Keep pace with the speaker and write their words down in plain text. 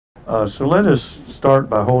So let us start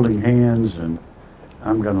by holding hands, and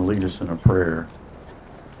I'm going to lead us in a prayer.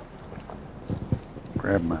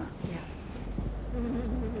 Grab mine.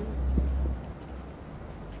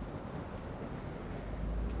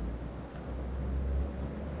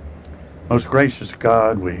 Most gracious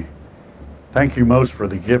God, we thank you most for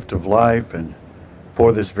the gift of life and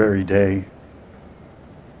for this very day.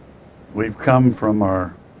 We've come from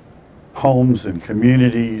our homes and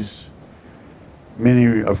communities,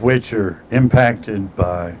 many of which are impacted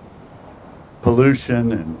by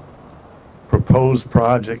pollution and proposed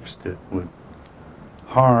projects that would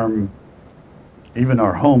harm even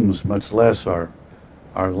our homes, much less our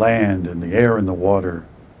land and the air and the water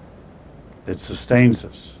that sustains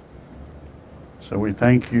us. So we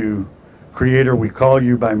thank you, Creator. We call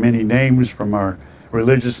you by many names from our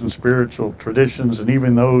religious and spiritual traditions, and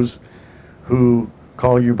even those who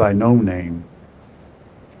call you by no name,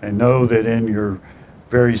 and know that in your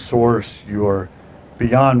very source you are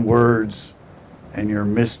beyond words, and your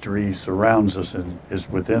mystery surrounds us and is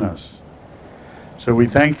within us. So we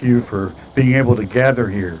thank you for being able to gather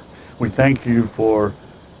here. We thank you for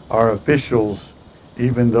our officials,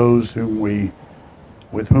 even those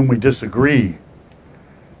with whom we disagree,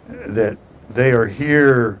 that they are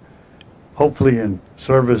here hopefully in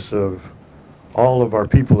service of all of our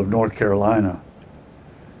people of North Carolina.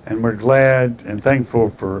 And we're glad and thankful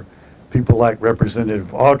for people like Representative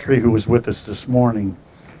Autry, who was with us this morning,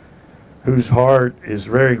 whose heart is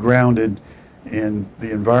very grounded in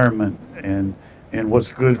the environment and in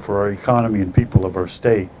what's good for our economy and people of our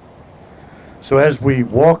state. So as we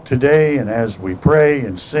walk today and as we pray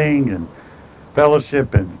and sing and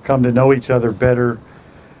fellowship and come to know each other better,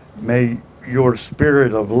 may your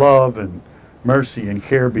spirit of love and mercy and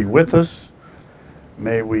care be with us.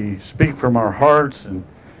 May we speak from our hearts and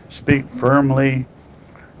speak firmly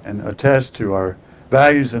and attest to our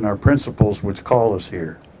values and our principles which call us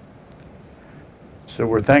here. So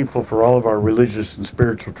we're thankful for all of our religious and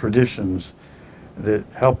spiritual traditions that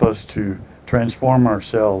help us to transform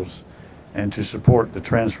ourselves and to support the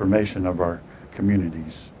transformation of our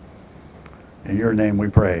communities. In your name we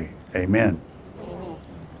pray. Amen.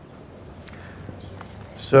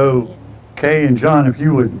 So, Kay and John, if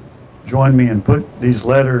you would join me and put these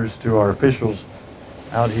letters to our officials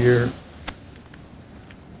out here.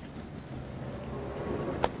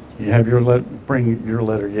 You have your letter, bring your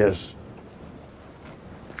letter, yes.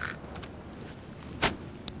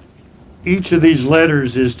 Each of these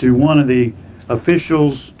letters is to one of the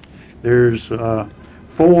officials. There's 4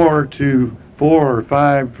 or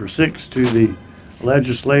 5 or 6 to the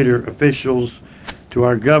legislator officials, to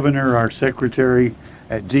our governor, our secretary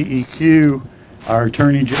at DEQ, our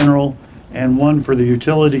attorney general, and 1 for the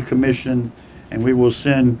utility commission. And we will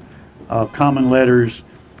send common letters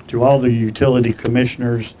to all the utility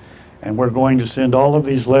commissioners. And we're going to send all of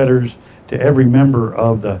these letters to every member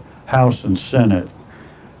of the House and Senate.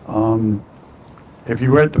 If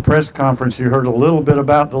you were at the press conference, you heard a little bit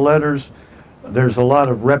about the letters. There's a lot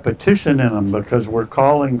of repetition in them because we're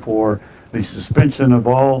calling for the suspension of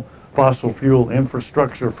all fossil fuel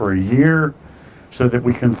infrastructure for a year so that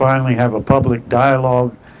we can finally have a public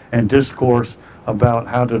dialogue and discourse about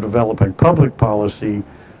how to develop a public policy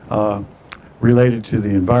related to the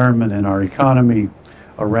environment and our economy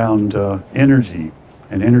around energy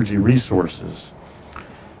and energy resources.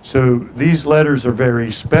 So these letters are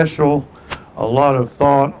very special. A lot of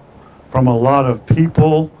thought from a lot of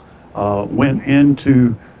people went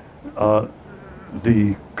into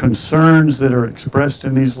the concerns that are expressed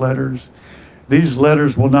in these letters. These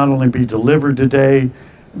letters will not only be delivered today,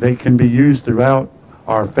 they can be used throughout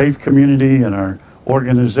our faith community and our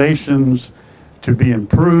organizations to be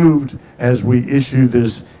improved as we issue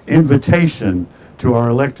this invitation to our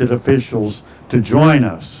elected officials to join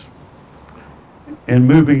us in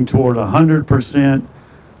moving toward 100%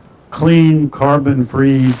 clean,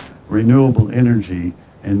 carbon-free, renewable energy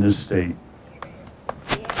in this state.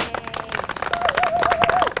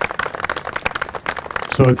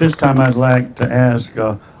 So at this time I'd like to ask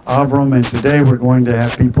Avram, and today we're going to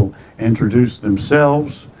have people introduce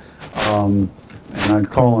themselves. And I'd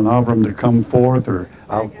call on Avram to come forth, or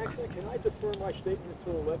I'll... Actually, can I defer my statement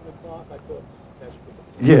until 11 o'clock? I thought that's...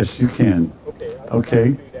 Yes, you can. Okay.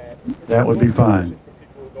 Okay. That would be fine.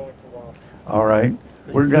 All right.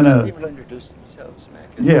 We're gonna... People introduce themselves, Mac.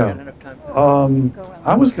 Yeah.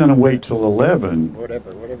 I was gonna wait till 11.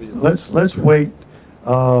 Whatever you Let's wait.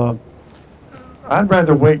 I'd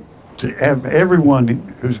rather wait to have everyone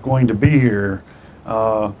who's going to be here,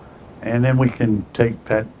 and then we can take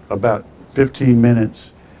that about 15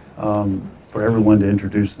 minutes for everyone to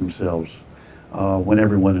introduce themselves when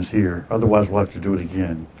everyone is here. Otherwise, we'll have to do it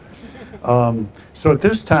again. So at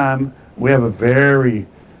this time, we have a very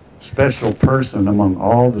special person among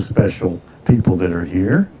all the special people that are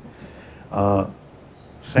here.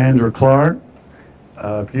 Sandra Clark,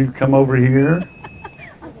 if you'd come over here.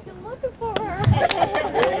 I'm looking for her.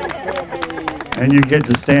 And you get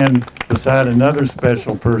to stand beside another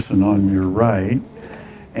special person on your right.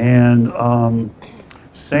 And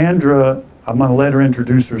Sandra, I'm going to let her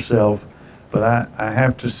introduce herself, but I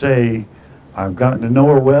have to say, I've gotten to know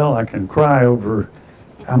her well. I can cry over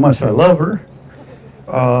how much I love her.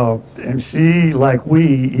 And she, like we,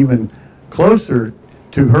 even closer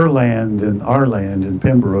to her land than our land in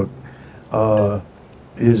Pembroke,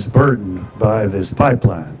 is burdened by this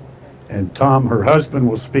pipeline. And Tom, her husband,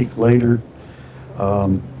 will speak later.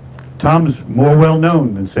 Tom's more well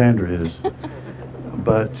known than Sandra is.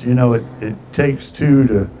 But, you know, it takes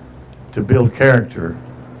two to build character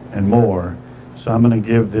and more. So I'm going to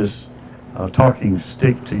give this talking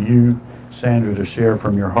stick to you, Sandra, to share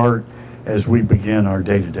from your heart as we begin our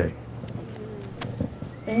day-to-day.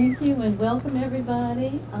 Thank you and welcome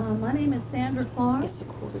everybody. My name is Sandra Clark. It's a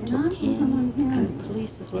quarter and to I'm 10, from here. and the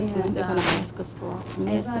police is looking, and they're gonna ask us for our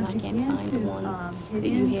permits, and I can't find the one that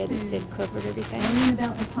you had that said covered everything. Learning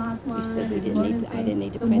about the pipeline. You said we and didn't other need, I things. didn't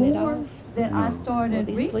need to The print it more off, that I started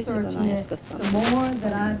Well, these police are gonna researching ask it, us the something. more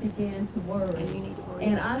that I began to worry. and you need to worry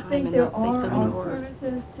And about I time think and there not say are so many words.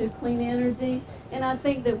 alternatives to clean energy, and I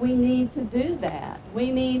think that we need to do that. We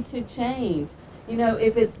need to change. You know,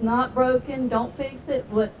 if it's not broken, don't fix it.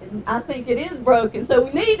 What I think it is broken, so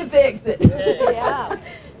we need to fix it. Yeah.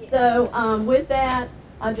 So with that,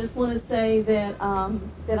 I just want to say that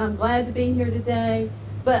that I'm glad to be here today.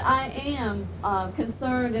 But I am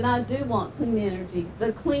concerned, and I do want clean energy,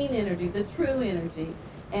 the true energy.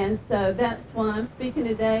 And so that's why I'm speaking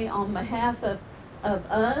today on behalf of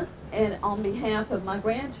us and on behalf of my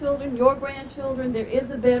grandchildren, your grandchildren. There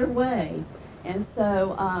is a better way. And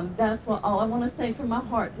so that's all I want to say from my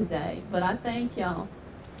heart today. But I thank y'all.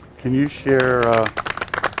 Can you share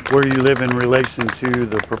where you live in relation to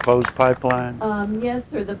the proposed pipeline? Yes,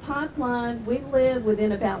 sir. The pipeline, we live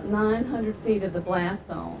within about 900 feet of the blast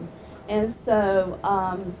zone. And so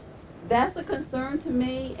that's a concern to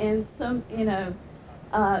me. And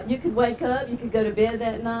you could wake up, you could go to bed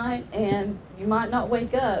that night, and you might not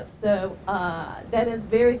wake up. So that is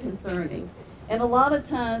very concerning. And a lot of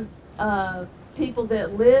times, people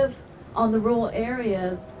that live on the rural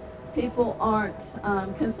areas, people aren't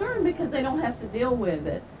concerned because they don't have to deal with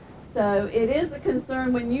it. So it is a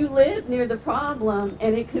concern when you live near the problem,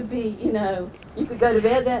 and it could be, you could go to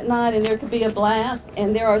bed that night and there could be a blast,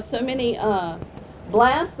 and there are so many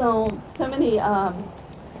blasts on so many of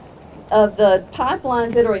the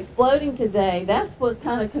pipelines that are exploding today. That's what's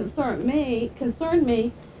kind of concerned me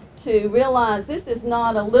to realize this is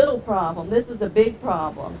not a little problem. This is a big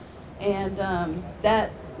problem. And that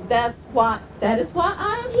is why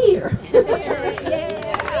I am here.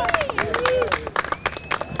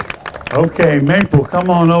 Okay, Maple, come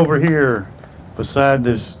on over here beside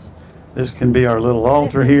this. This can be our little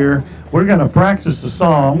altar here. We're going to practice a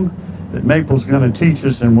song that Maple's going to teach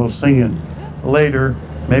us, and we'll sing it later,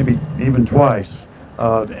 maybe even twice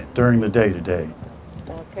during the day today.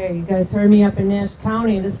 Okay, you guys heard me up in Nash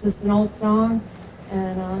County. This is an old song,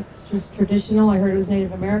 and it's just traditional. I heard it was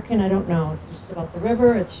Native American. I don't know. It's just about the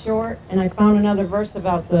river. It's short, and I found another verse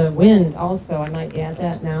about the wind also. I might add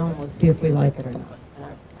that now, and we'll see if we like it or not.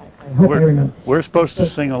 I hope I remember. We're supposed to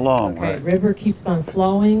sing along, Okay, right? river keeps on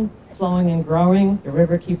flowing, flowing and growing. The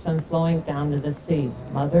river keeps on flowing down to the sea.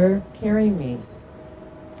 Mother, carry me.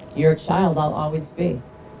 Your child I'll always be.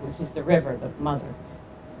 This is the river, the mother.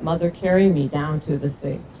 Mother, carry me down to the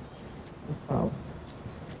sea. So,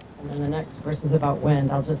 and then the next verse is about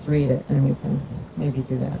wind. I'll just read it, and we can maybe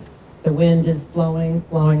do that. The wind is blowing,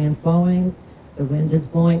 blowing and flowing. The wind is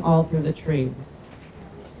blowing all through the trees.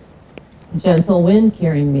 Gentle wind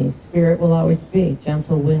carrying me, spirit will always be.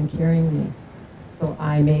 Gentle wind carrying me, so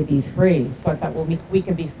I may be free. So I thought, well, we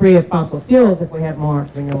can be free of fossil fuels if we have more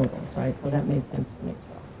renewables, right? So that made sense to me.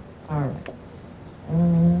 So, all right.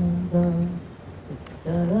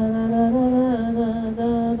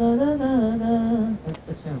 That's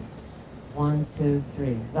the tune. 1, 2,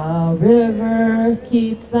 3. The river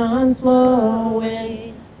keeps on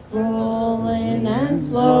flowing, rolling and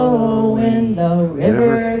flowing. The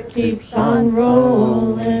river keeps on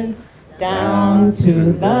rolling down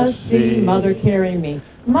to the sea. Mother, carry me.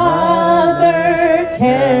 Mother,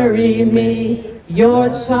 carry me. Your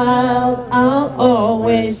child I'll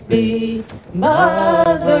always be.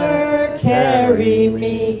 Mother, carry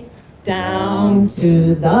me down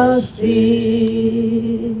to the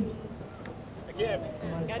sea.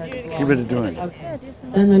 Keep it doing. Okay.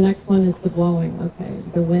 Then the next one is the blowing. Okay.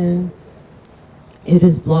 The wind. It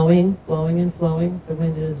is blowing, blowing and flowing. The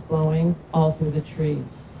wind is blowing all through the trees.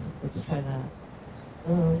 Let's try that.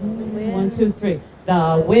 1, 2, 3.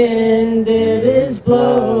 The wind, it is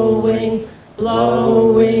blowing,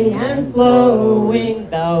 blowing and flowing.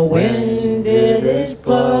 The wind, it is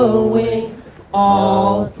blowing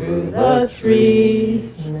all through the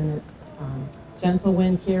trees. And then it's gentle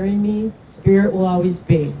wind carrying me, spirit will always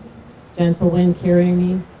be. Gentle wind carrying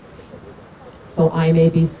me, so I may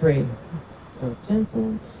be free. So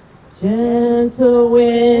gentle, gentle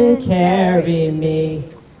wind carry me.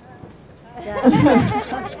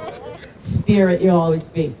 Spirit, you'll always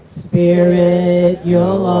be. Spirit,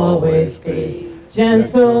 you'll always be.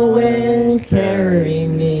 Gentle wind carry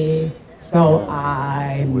me, so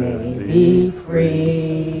I may be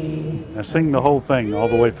free. Now sing the whole thing all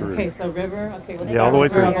the way through. Okay, so river. Okay, let's Yeah, all the way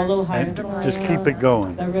through. up a little higher. And just keep it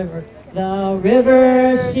going. The river. The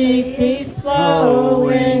river, she keeps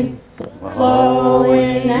flowing,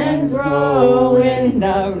 flowing and growing.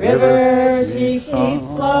 The river, she keeps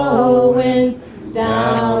flowing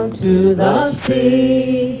down to the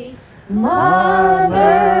sea.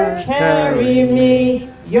 Mother, carry me,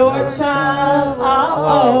 your child I'll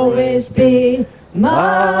always be.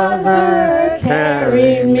 Mother,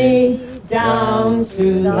 carry me down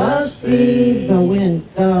to the sea.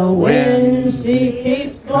 The wind, she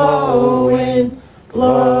keeps flowing,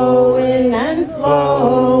 blowing and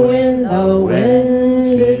flowing. The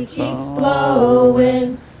wind, she keeps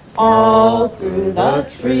blowing all through the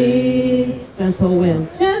trees. Gentle wind,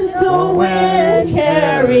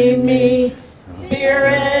 carry me.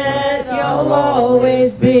 Spirit, you'll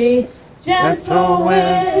always be. Gentle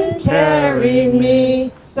wind, carry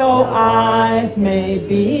me, so I may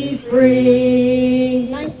be free.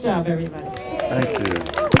 Nice job, everybody. Thank you.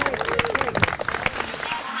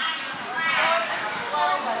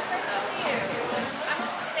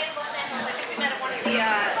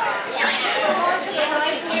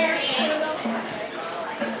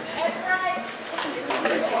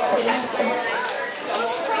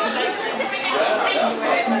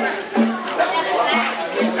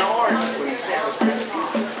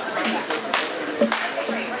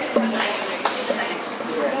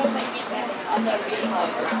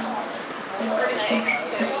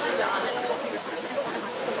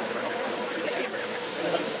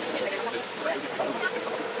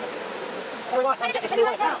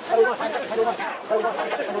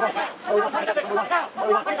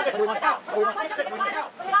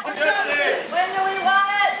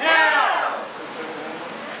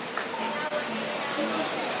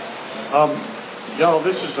 Y'all,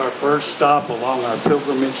 this is our first stop along our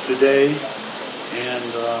pilgrimage today, and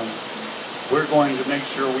we're going to make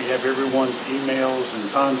sure we have everyone's emails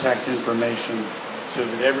and contact information so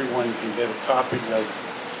that everyone can get a copy of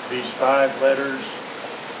these 5 letters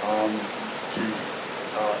to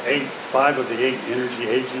 5 of the 8 energy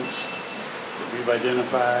agents that we've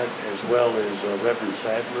identified, as well as Reverend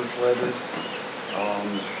Sadler's letter.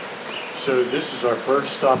 So this is our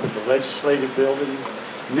first stop at the Legislative Building.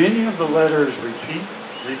 Many of the letters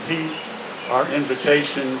repeat our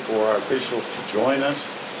invitation for our officials to join us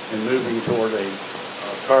in moving toward a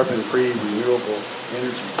carbon-free, renewable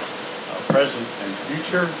energy present and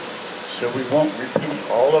future. So we won't repeat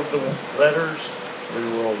all of the letters. We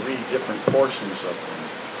will read different portions of them.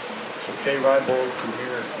 So Kay Rybold from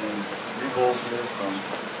here and Rebold here from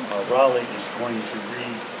Raleigh is going to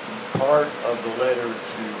read part of the letter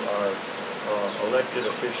to our elected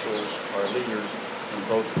officials, our leaders in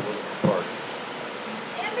both political parties.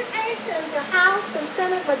 Invitation to House and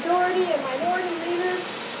Senate majority and minority leaders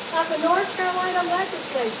of the North Carolina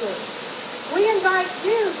legislature. We invite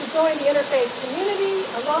you to join the interfaith community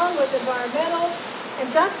along with environmental and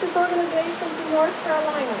justice organizations in North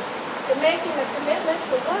Carolina in making a commitment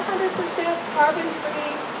to 100%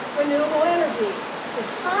 carbon-free renewable energy.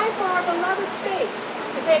 It's time for our beloved state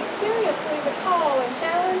to take seriously the call and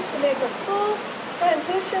challenge to make a full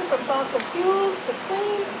transition from fossil fuels to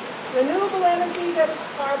clean, renewable energy that is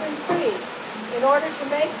carbon-free. In order to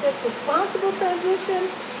make this responsible transition,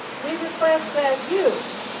 we request that you,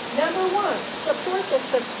 number 1, support the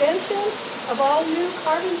suspension of all new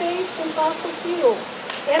carbon-based and fossil fuel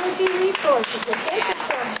energy resources and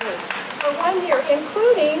infrastructure for 1 year,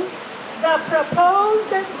 including the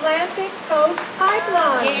proposed Atlantic Coast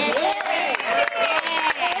Pipeline.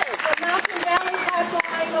 The Mountain Valley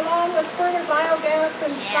Pipeline, along with further biogas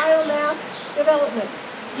and biomass development,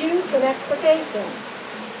 use and exploitation.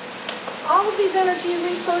 All of these energy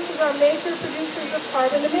resources are major producers of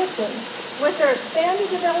carbon emissions. With their expanded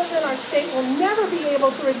development, our state will never be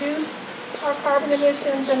able to reduce our carbon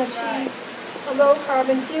emissions and achieve a low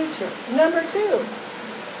carbon future. Number two,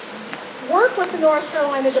 work with the North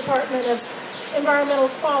Carolina Department of Environmental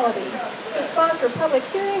Quality to sponsor public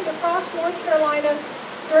hearings across North Carolina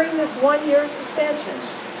during this one-year suspension,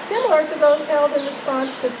 similar to those held in response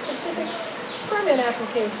to specific permit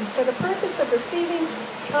applications for the purpose of receiving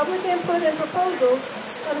public input and proposals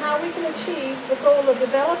on how we can achieve the goal of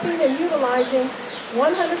developing and utilizing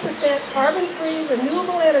 100% carbon-free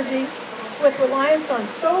renewable energy with reliance on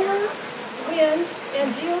solar, wind, and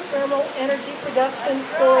geothermal energy production,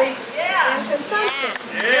 storage, and consumption.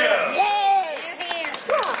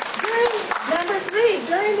 Number three,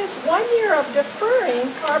 during this 1 year of deferring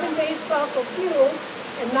carbon-based fossil fuel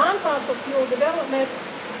and non-fossil fuel development,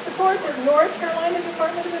 support the North Carolina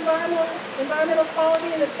Department of Environmental Quality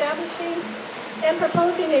in establishing and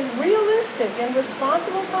proposing a realistic and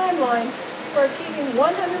responsible timeline for achieving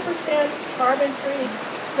 100% carbon-free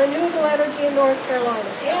renewable energy in North Carolina.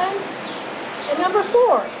 And number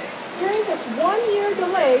four, during this 1 year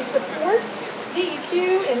delay, support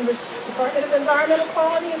DEQ and the Department of Environmental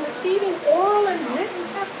Quality in receiving oral and written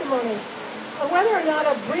testimony on whether or not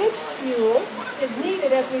a bridge fuel is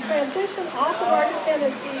needed as we transition off of our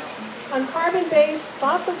dependency on carbon-based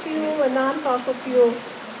fossil fuel and non-fossil fuel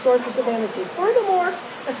sources of energy. Furthermore,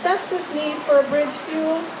 assess this need for a bridge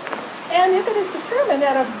fuel, and if it is determined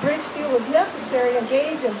that a bridge fuel is necessary,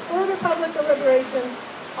 engage in further public deliberations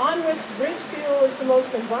on which bridge fuel is the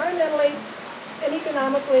most environmentally and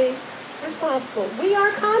economically responsible. We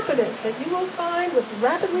are confident that you will find with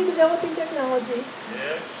rapidly developing technology,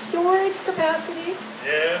 storage capacity,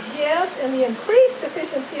 and the increased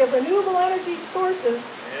efficiency of renewable energy sources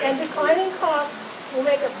and declining costs will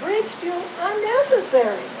make a bridge fuel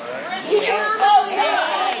unnecessary,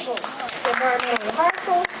 environmentally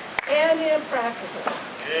harmful, and impractical.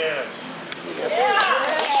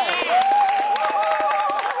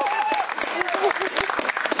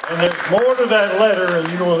 And there's more to that letter, and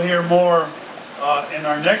you will hear more in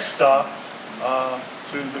our next stop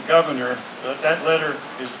to the governor. That letter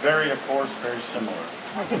is of course, very similar.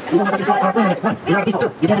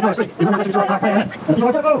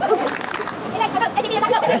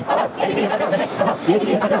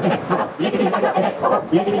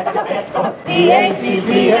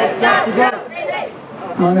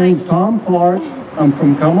 My name's Tom Clark. I'm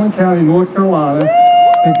from Cumberland County, North Carolina.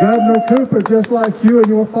 And Governor Cooper, just like you and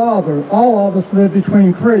your father, all of us live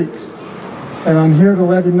between creeks. And I'm here to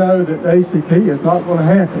let him know that the ACP is not going to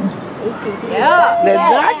happen.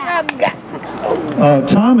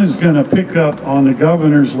 Tom is going to pick up on the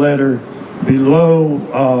governor's letter below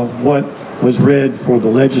what was read for the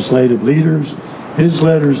legislative leaders. His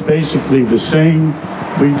letter is basically the same.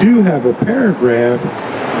 We do have a paragraph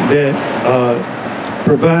that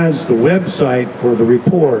provides the website for the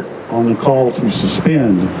report on the call to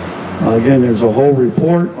suspend. Again, there's a whole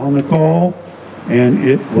report on the call, and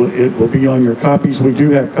it will be on your copies. We do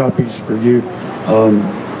have copies for you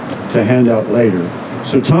to hand out later.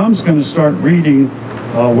 So Tom's going to start reading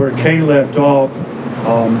where Kay left off,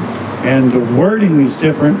 and the wording is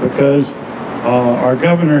different because our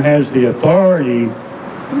governor has the authority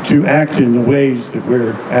to act in the ways that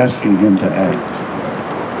we're asking him to act.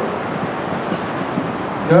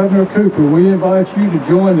 Governor Cooper, we invite you to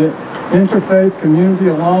join the interfaith community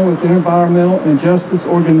along with environmental and justice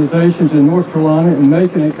organizations in North Carolina in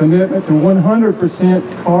making a commitment to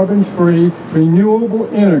 100% carbon-free renewable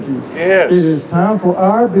energy. Yes. It is time for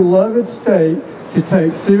our beloved state to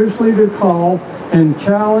take seriously the call and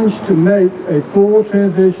challenge to make a full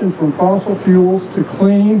transition from fossil fuels to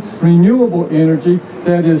clean, renewable energy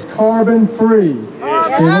that is carbon-free.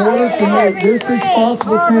 In order to make this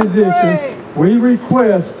responsible transition, we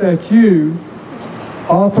request that you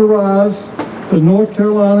authorize the North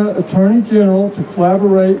Carolina Attorney General to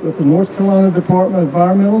collaborate with the North Carolina Department of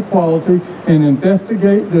Environmental Quality and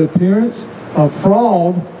investigate the appearance of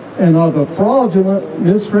fraud and of the fraudulent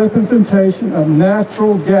misrepresentation of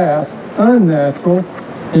natural gas. Unnatural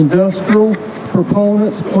industrial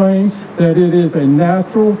proponents claim that it is a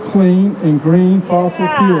natural, clean, and green fossil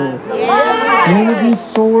fuel. Energy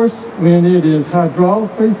source when it is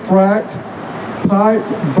hydraulically fracked, piped,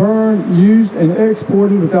 burned, used, and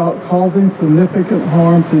exported without causing significant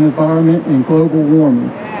harm to the environment and global warming.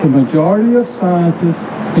 The majority of scientists,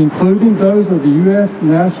 including those of the U.S.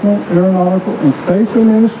 National Aeronautical and Space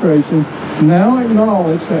Administration, now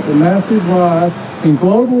acknowledge that the massive rise in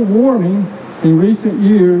global warming in recent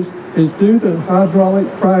years is due to hydraulic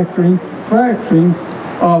fracturing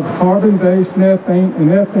of carbon-based methane and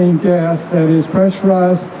ethane gas that is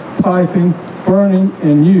pressurized piping, burning,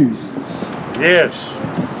 and use. Yes.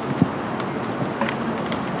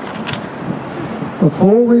 A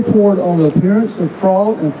full report on the appearance of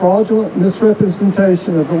fraud and fraudulent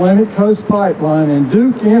misrepresentation of Atlantic Coast Pipeline and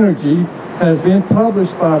Duke Energy has been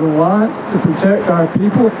published by the Alliance to Protect Our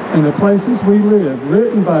People and the Places We Live,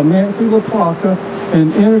 written by Nancy LaPlaca,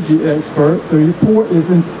 an energy expert. The report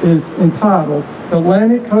is entitled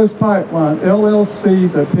Atlantic Coast Pipeline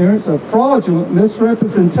LLC's Appearance of Fraudulent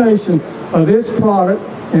Misrepresentation of Its Product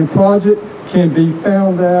and Project can be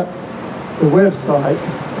found at the website.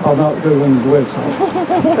 I'll not go into the website.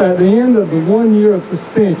 At the end of the 1 year of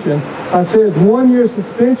suspension, I said 1 year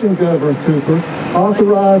suspension, Governor Cooper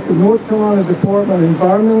authorized the North Carolina Department of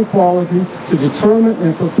Environmental Quality to determine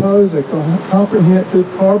and propose a comprehensive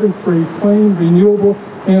carbon-free, clean, renewable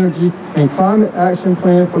energy and climate action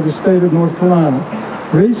plan for the state of North Carolina.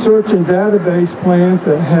 Research and database plans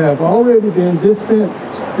that have already been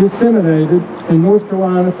disseminated in North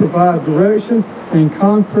Carolina provide direction and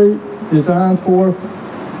concrete designs for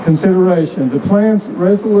consideration. The plans,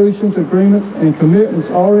 resolutions, agreements, and commitments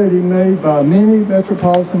already made by many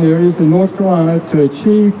metropolitan areas in North Carolina to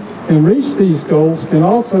achieve and reach these goals can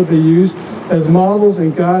also be used as models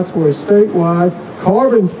and guides for a statewide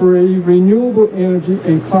carbon-free, renewable energy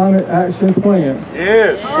and climate action plan.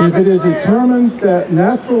 Yes. If it is determined that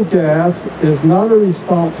natural gas is not a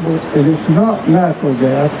responsible and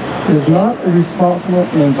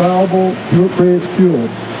viable bridge fuel.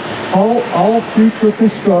 All future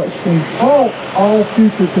construction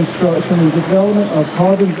and development of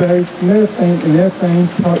carbon-based methane and ethane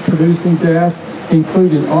producing gas,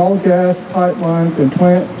 including all gas pipelines and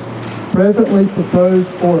plants presently proposed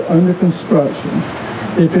or under construction.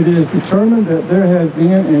 If it is determined that there has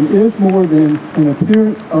been and is more than an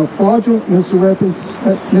appearance of fraudulent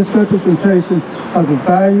misrepresentation of the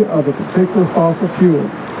value of a particular fossil fuel,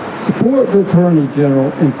 support the Attorney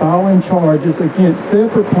General in filing charges against their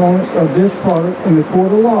proponents of this product in the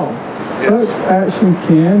court of law. Such action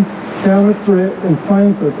can counter threats and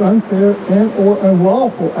claims of unfair and or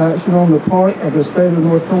unlawful action on the part of the state of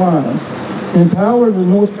North Carolina. Empower the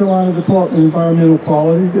North Carolina Department of Environmental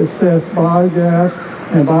Quality to assess biogas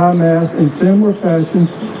and biomass in similar fashion,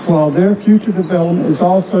 while their future development is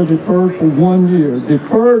also deferred for 1 year.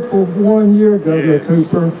 Deferred for 1 year, Governor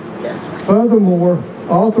Cooper. Furthermore,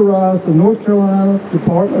 authorize the North Carolina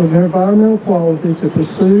Department of Environmental Quality to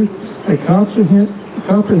pursue a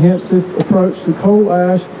comprehensive approach to coal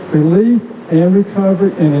ash relief and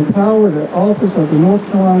recovery, and empower the Office of the North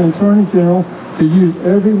Carolina Attorney General to use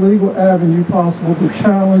every legal avenue possible to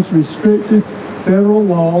challenge restrictive federal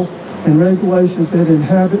laws and regulations that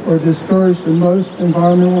inhibit or discourage the most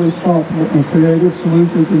environmentally responsible and creative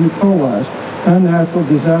solutions in the coal ash and natural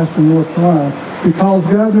disaster in North Carolina. Because,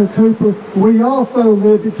 Governor Cooper, we also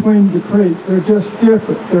live between the creeks. They're just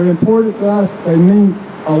different. They're important to us. They mean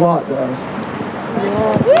a lot to us.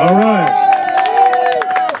 All right.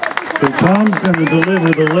 So Tom's going to deliver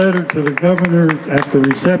the letter to the governor at the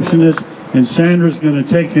receptionist, and Sandra's going to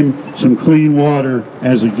take him some clean water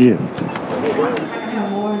as a gift.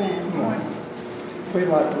 We'd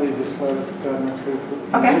like to leave this letter to Governor Cooper.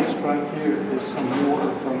 Okay. This right here is some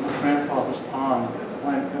water from my grandfather's pond that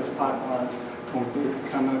Atlantic Coast Pipeline is going to be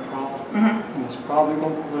coming across. And it's probably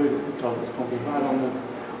going to pollute it because it's going to be right on the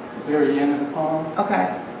very end of the pond. Okay.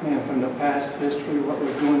 And from the past history, what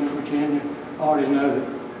they're doing in Virginia, I already know that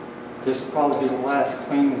this will probably be the last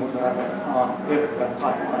clean water out of that pond if that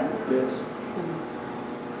pipeline is.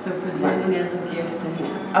 So presenting as a gift to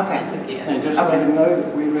him. Okay. As a gift. And just let him know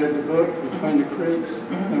that we read the book, Between the Creeks,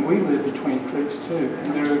 and we live between creeks too,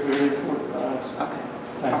 and they're very important to us. Okay.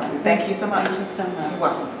 Thank you. Thank you so much. Thank you so much. You're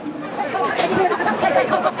welcome.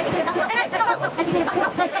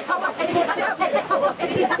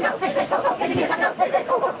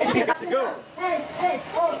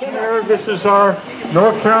 Here, this is our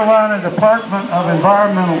North Carolina Department of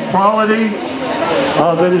Environmental Quality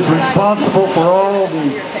that is responsible for all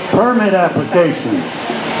the permit applications.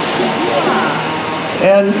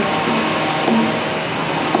 And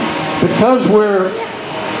because we're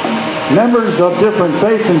members of different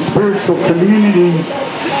faith and spiritual communities,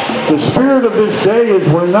 the spirit of this day is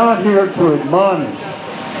we're not here to admonish.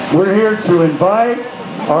 We're here to invite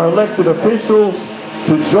our elected officials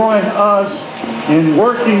to join us in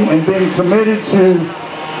working and being committed to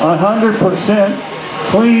 100%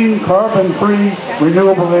 clean, carbon-free,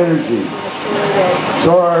 renewable energy.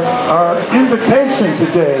 So our invitation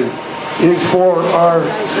today is for our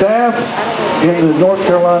staff in the North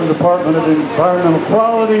Carolina Department of Environmental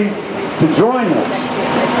Quality to join us.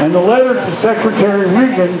 And the letter to Secretary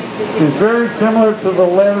Regan is very similar to the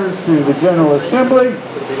letters to the General Assembly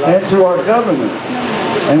and to our governor.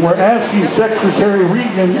 And we're asking Secretary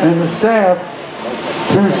Regan and the staff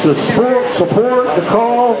to support the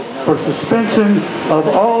call for suspension of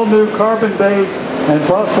all new carbon-based and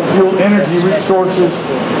fossil fuel energy resources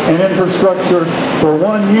and infrastructure for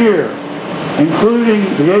 1 year, including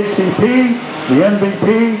the ACP, the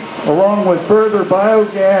MVP, along with further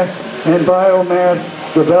biogas and biomass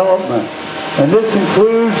development. And this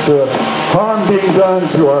includes the harm being done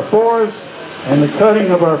to our forests and the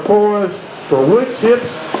cutting of our forests for wood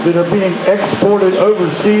chips that are being exported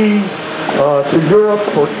overseas to Europe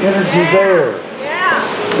for energy there.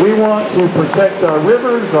 We want to protect our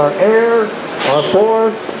rivers, our air, our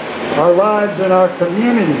forests, our lives, and our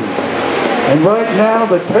communities. And right now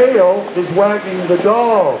the tail is wagging the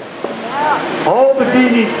dog. All the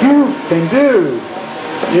DEQ can do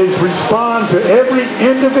is respond to every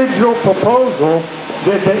individual proposal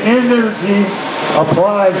that the energy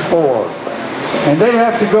applies for. And they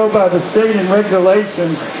have to go by the state and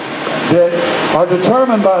regulations that are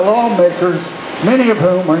determined by lawmakers, many of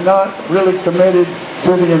whom are not really committed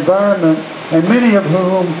to the environment, and many of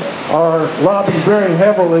whom are lobbied very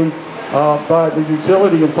heavily by the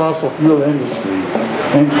utility and fossil fuel industry,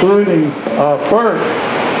 including FERC,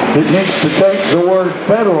 that needs to take the word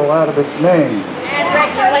federal out of its name. And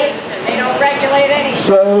regulation. They don't regulate anything.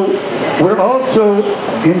 So we're also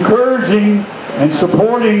encouraging and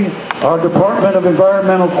supporting our Department of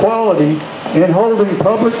Environmental Quality in holding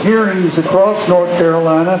public hearings across North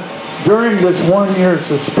Carolina during this 1 year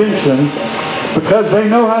suspension, because they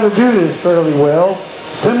know how to do this fairly well,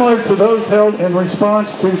 similar to those held in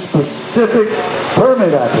response to specific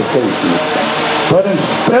permit applications. But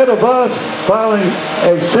instead of us filing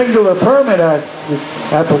a singular permit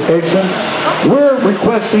application, we're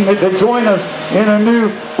requesting that they join us in a new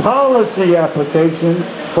policy application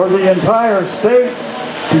for the entire state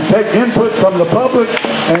to take input from the public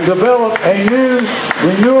and develop a new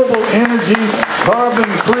renewable energy,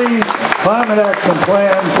 carbon-free climate action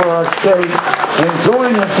plan for our state, and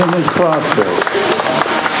join us in this process.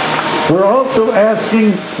 We're also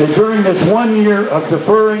asking that during this 1 year of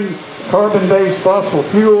deferring carbon-based fossil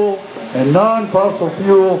fuel and non-fossil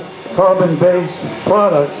fuel carbon-based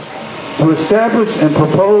products, to establish and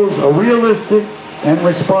propose a realistic and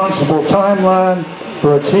responsible timeline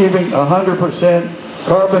for achieving 100%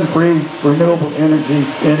 carbon-free renewable energy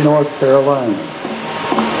in North Carolina.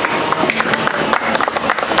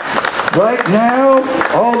 Right now,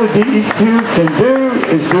 all the DEQ can do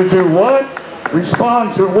is to do what?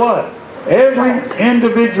 Respond to what? Every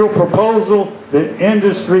individual proposal that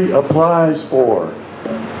industry applies for.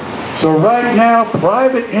 So right now,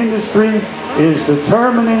 private industry is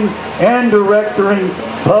determining and directing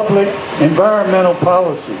public environmental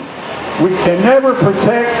policy. We can never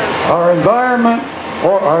protect our environment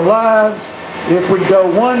or our lives if we go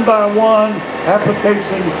one by one,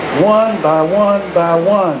 application one by one by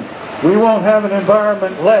one. We won't have an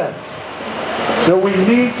environment left. So we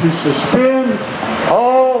need to suspend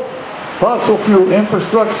all fossil fuel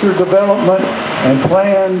infrastructure development and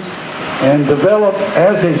plans and develop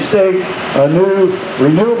as a state a new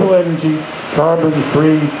renewable energy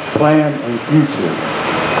carbon-free plan and future.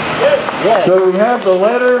 So we have the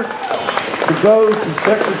letter to go to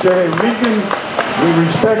Secretary Regan. We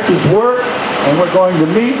respect his work, and we're going to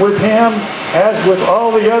meet with him, as with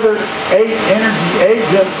all the other 8 energy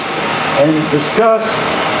agents, and discuss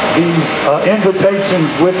these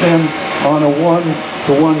invitations with him on a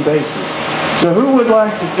one-to-one basis. So who would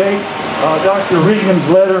like to take Dr. Regan's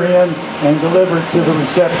letter in and deliver it to the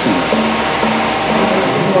reception?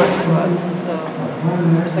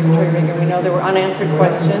 For Secretary Regan, we know there were unanswered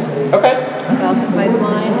questions about the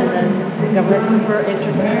pipeline, and then Governor Cooper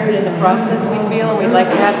interfered in the process, we feel. We'd like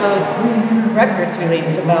to have those records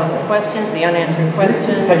released about the questions, the unanswered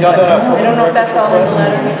questions. I don't know if that's all in the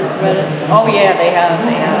letter, we just read it. Oh yeah, they have.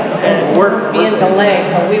 And we're being delayed,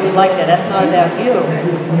 so we would like that. That's not about you.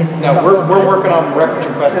 No, we're working on records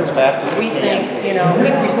requests as fast as we think, you know, we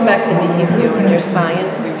respect the DEQ and your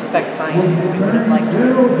science. We respect science, and we would have liked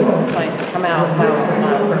science to come out how it's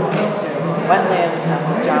not appropriate to wetlands, how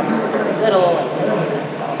the jobs were very little, and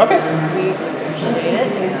so we appreciate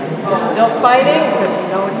it. And we're still fighting because we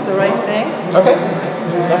know it's the right thing. Okay,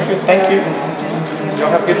 that's good. Thank you.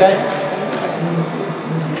 Y'all have a good day.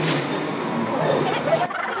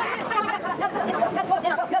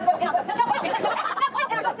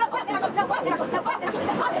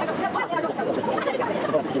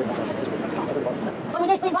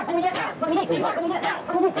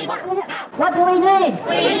 What do we need?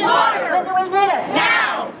 Clean water. When do we need it?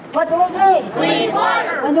 Now. What do we need? Clean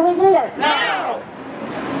water. When do we need it? Now.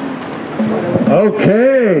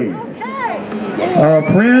 Okay.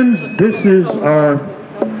 Friends, this is our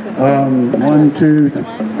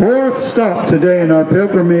Fourth stop today in our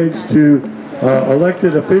pilgrimage to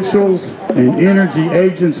elected officials and energy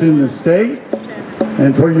agents in the state.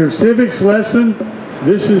 And for your civics lesson,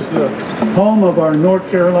 this is the home of our North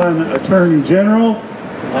Carolina Attorney General,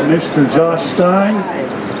 Mr. Josh Stein.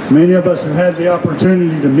 Many of us have had the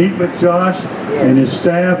opportunity to meet with Josh and his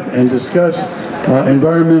staff and discuss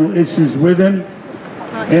environmental issues with him.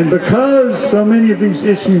 And because so many of these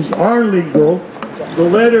issues are legal, the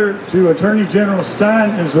letter to Attorney General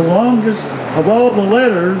Stein is the longest of all the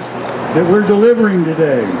letters that we're delivering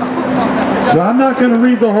today. So I'm not going to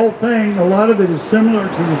read the whole thing. A lot of it is similar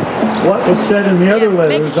to what was said in the other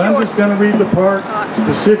letters. I'm just going to read the part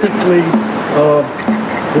specifically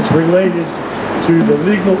that's related to the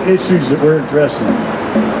legal issues that we're addressing.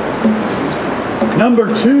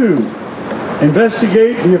 Number 2,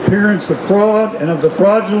 investigate the appearance of fraud and of the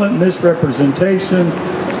fraudulent misrepresentation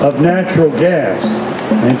of natural gas.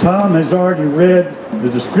 And Tom has already read the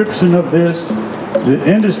description of this. The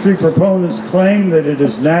industry proponents claim that it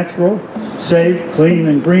is natural, safe, clean,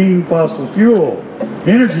 and green fossil fuel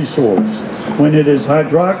energy source when it is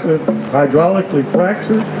hydraulically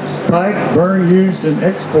fractured, piped, burned, used, and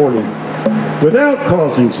exported without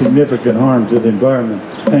causing significant harm to the environment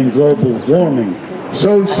and global warming.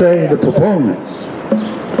 So say the proponents.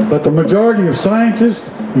 But the majority of scientists,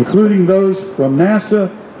 including those from NASA,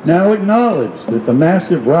 now acknowledge that the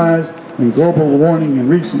massive rise in global warming in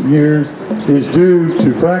recent years is due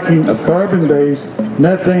to fracking of carbon-based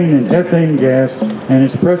methane and ethane gas and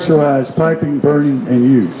its pressurized piping, burning, and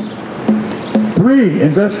use. 3,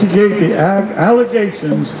 investigate the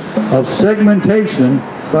allegations of segmentation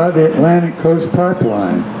by the Atlantic Coast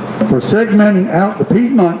Pipeline for segmenting out the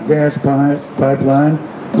Piedmont gas pipeline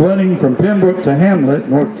running from Pembroke to Hamlet,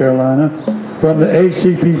 North Carolina, from the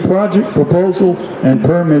ACP project proposal and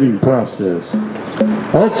permitting process.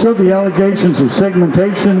 Also, the allegations of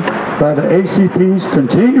segmentation by the ACP's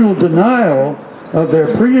continual denial of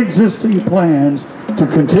their pre-existing plans to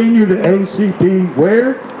continue the ACP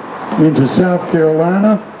where? Into South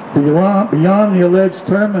Carolina, beyond the alleged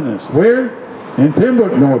terminus. Where? In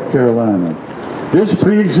Pembroke, North Carolina. This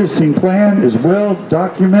pre-existing plan is well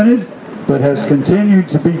documented, but has continued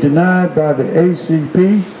to be denied by the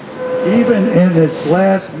ACP, even in its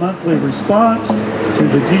last monthly response to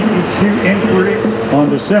the DEQ inquiry on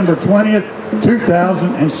December 20th,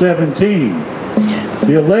 2017.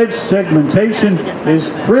 The alleged segmentation is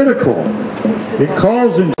critical. It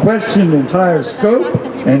calls in question the entire scope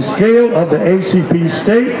and scale of the ACP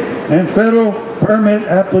state and federal permit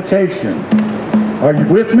application. Are you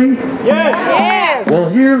with me? Yes! Yes! Well,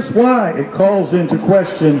 here's why it calls into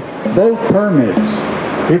question both permits.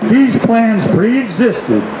 If these plans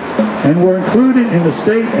pre-existed and were included in the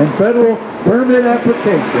state and federal permit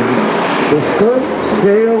applications, the scope,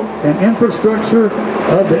 scale, and infrastructure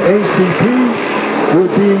of the ACP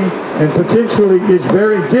would be, and potentially is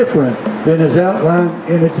very different than is outlined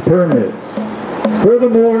in its permits.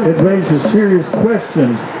 Furthermore, it raises serious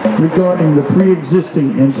questions regarding the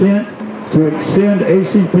pre-existing intent to extend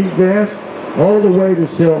ACP gas all the way to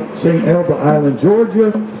St. Elba Island,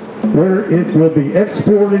 Georgia, where it will be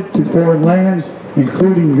exported to foreign lands,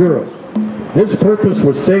 including Europe. This purpose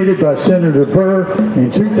was stated by Senator Burr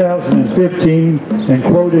in 2015 and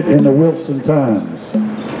quoted in the Wilson Times.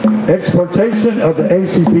 Exportation of the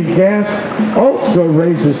ACP gas also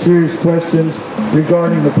raises serious questions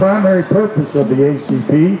regarding the primary purpose of the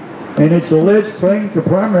ACP and its alleged claim to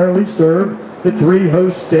primarily serve the 3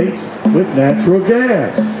 host states with natural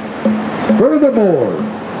gas. Furthermore,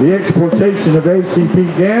 the exportation of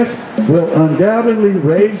ACP gas will undoubtedly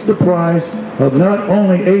raise the price of not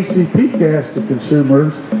only ACP gas to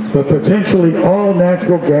consumers, but potentially all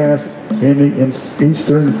natural gas in the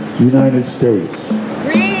eastern United States.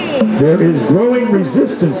 There is growing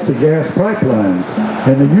resistance to gas pipelines,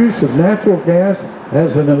 and the use of natural gas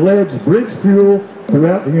as an alleged bridge fuel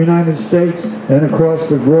throughout the United States and across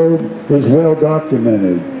the globe is well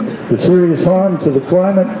documented. The serious harm to the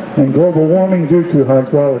climate and global warming due to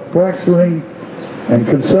hydraulic fracturing and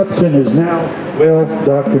consumption is now well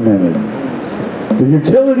documented. The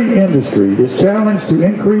utility industry is challenged to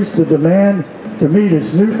increase the demand to meet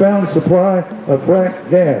its newfound supply of fracked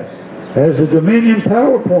gas. As the Dominion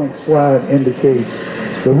PowerPoint slide indicates,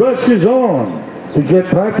 the rush is on to get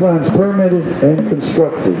pipelines permitted and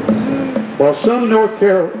constructed. While some North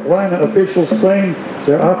Carolina officials claim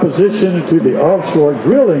their opposition to the offshore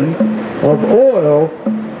drilling of oil,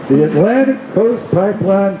 the Atlantic Coast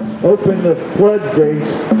Pipeline opened the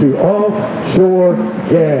floodgates to offshore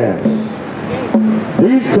gas.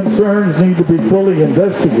 These concerns concerns need to be fully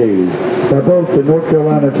investigated by both the North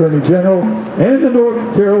Carolina Attorney General and the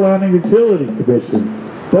North Carolina Utility Commission.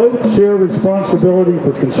 Both share responsibility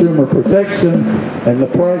for consumer protection, and the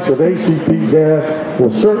price of ACP gas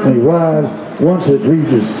will certainly rise once it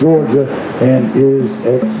reaches Georgia and is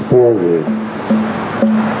exported.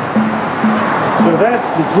 So that's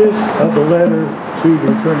the gist of the letter to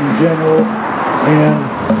the Attorney General,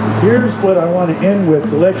 and here's what I want to end with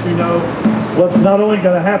to let you know what's not only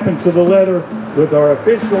going to happen to the letter with our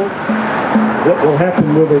officials, what will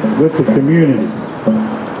happen with it with the community.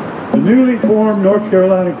 The newly formed North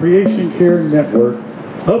Carolina Creation Care Network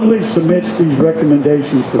humbly submits these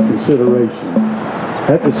recommendations for consideration.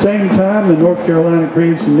 At the same time, the North Carolina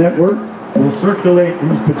Creation Network will circulate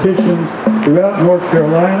these petitions throughout North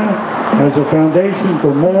Carolina as a foundation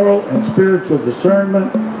for moral and spiritual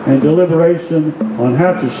discernment and deliberation on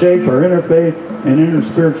how to shape our interfaith and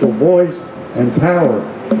interspiritual voice and power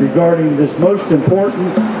regarding this most important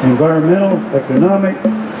environmental, economic,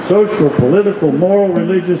 social, political, moral,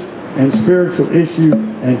 religious, and spiritual issue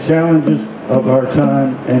and challenges of our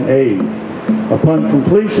time and age. Upon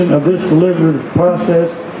completion of this deliberative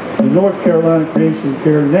process, the North Carolina Creation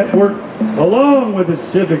Care Network, along with its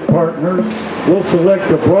civic partners, will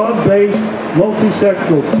select a broad-based,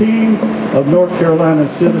 multi-sectoral team of North Carolina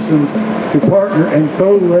citizens to partner and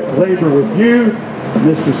co-labor with you,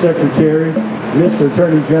 Mr. Secretary, Mr.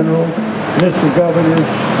 Attorney General, Mr. Governor,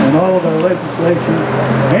 and all of our legislators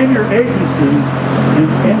and your agencies in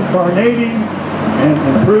incarnating and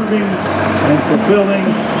improving and fulfilling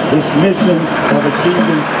this mission of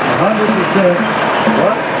achieving 100%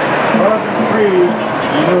 carbon-free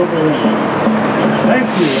renewable energy. Thank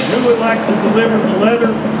you. And who would like to deliver the letter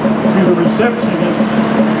to the receptionist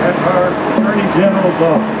at our Attorney General's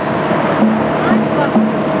office?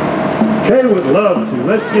 Kay would love to.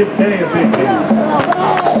 Let's give Kay a big hand.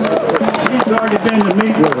 She's already been to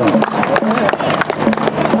meet with them.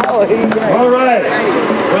 All right.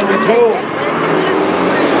 Brother Joel.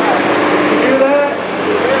 You hear that?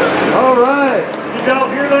 All right. Did y'all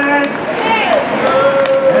hear that?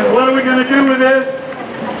 And what are we going to do with this?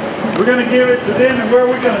 We're going to give it to them, and where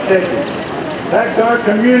are we going to take it? Back to our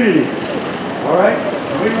community. All right?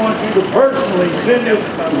 We want you to personally send it.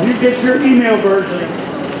 When you get your email version,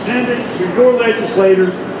 send it to your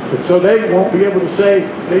legislators so they won't be able to say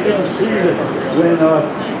they didn't see it when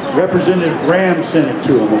Representative Graham sent it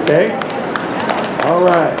to them, okay? All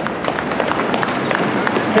right.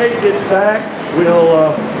 Kate gets back.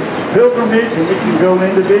 We'll pilgrimage, and we can go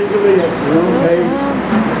individually at your own pace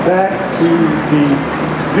back to the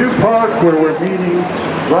new park where we're meeting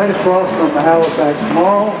right across from the Halifax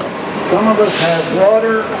Mall. Some of us have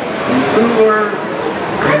water and coolers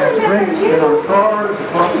and drinks in our cars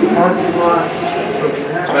across the parking lot.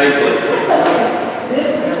 Thank you. This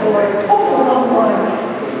is for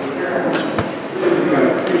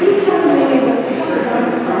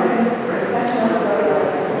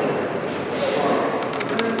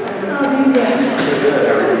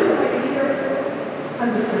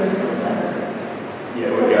Yeah,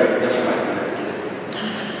 we got this one.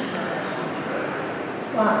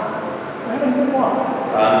 Wow. I don't know what.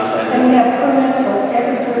 I understand. And we have permits for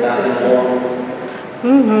every jurisdiction.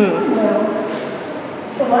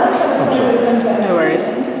 So last time somebody was in that. No worries.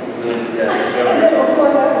 And then before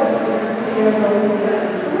that was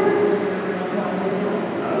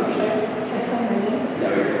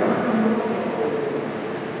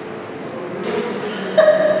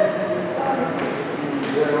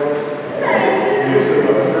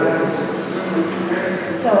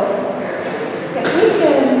So, if we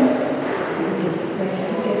can,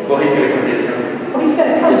 Well, he's going to come in from. oh, he's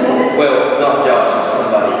going to come to it. Well, not Josh, but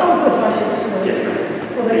somebody. Oh, good, so I should just know. Yes,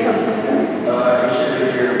 ma'am. Will they come soon? You should be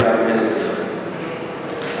here about a minute or so.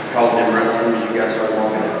 I called them right as soon as you guys started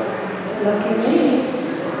walking up. Lucky me.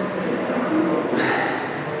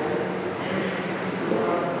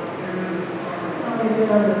 I'll be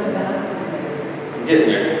remembered to that. I'm getting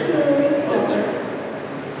there. It's Getting there.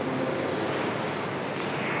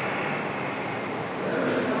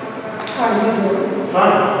 How are you doing?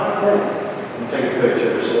 Fine. Good. Take a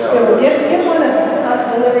picture. So Give one of us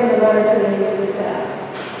delivering the letter to the AG staff.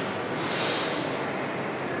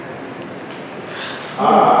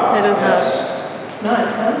 It is yes.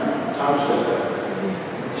 Nice, huh? Tom's still there.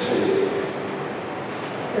 Let's see.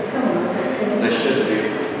 They're coming, let's see. They should be.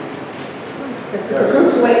 Because the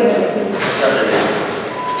group's waiting on me.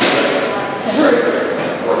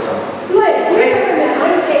 Wait, wait a minute,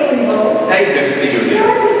 I'm Kate Rebo. Hey, good to see you again.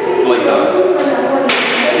 Good to see you. Blake Thomas.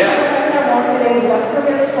 Yeah. I walked today with Dr.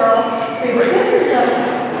 Permits for all three. This is a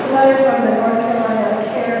letter from the North Carolina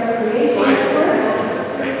Care Creation.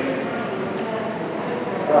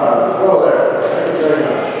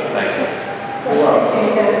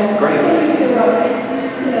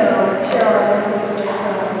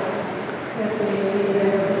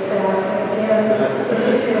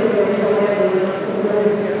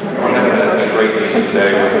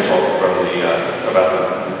 today with the folks from the, about the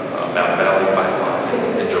Mountain Valley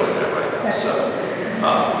pipeline, enjoying that right now. So,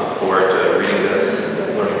 look forward to reading this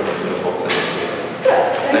and learning from the folks in this meeting.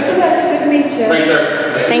 Thanks so much. Good to meet you. Thanks,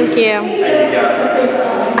 sir. Thank you. Thank you,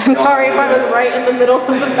 guys. I'm sorry if I was right in the middle of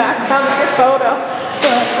the background of your photo.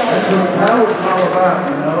 That's what power is all about,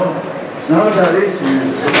 you know. It's not about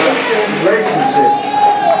issues, it's about relationships.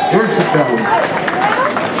 Here's the film.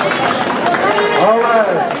 All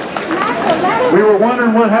right. We were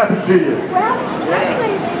wondering what happened to you. Well,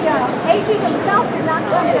 actually, the AG himself did not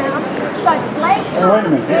come down, but Blake... Hey, wait a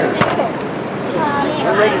minute, here.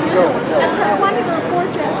 We're ready to go. That's what I wanted to report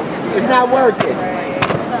that. It's not working.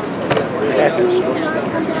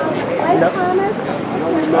 Blake Thomas.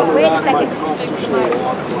 Wait a second.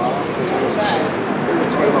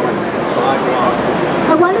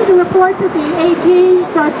 I wanted to report that the AG,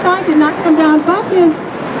 Josh Scott, did not come down, but his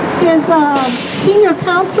senior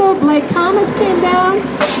counsel, Blake Thomas, came down.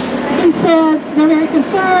 He said they're very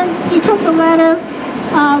concerned. He took the letter,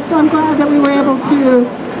 so I'm glad that we were able to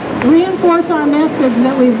reinforce our message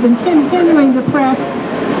that we've been continuing to press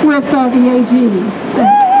with the AG.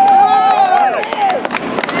 Thanks.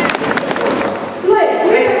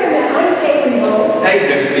 Hey,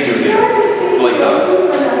 good to see you again. Blake Thomas.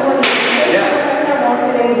 Yeah.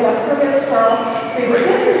 Great.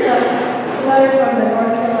 This is a letter from the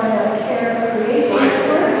North Carolina Care Recreation.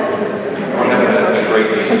 We're having a great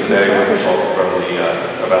meeting today with the folks from the,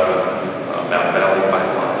 about the Mountain Valley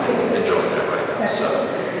pipeline, enjoying that right now. So,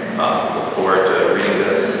 look forward to reading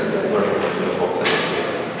this and learning from the folks in this meeting.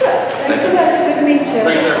 Thanks so much. Good to meet you.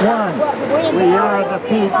 Thanks, sir. 1, we are the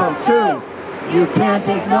people. 2, you can't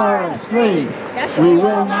ignore us. 3, we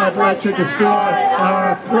will not let you destroy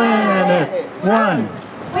our planet. 1,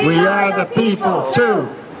 we are the people. 2,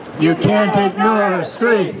 you can't ignore us.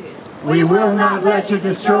 3, we will not let you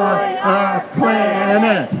destroy our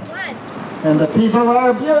planet. And the people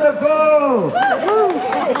are beautiful.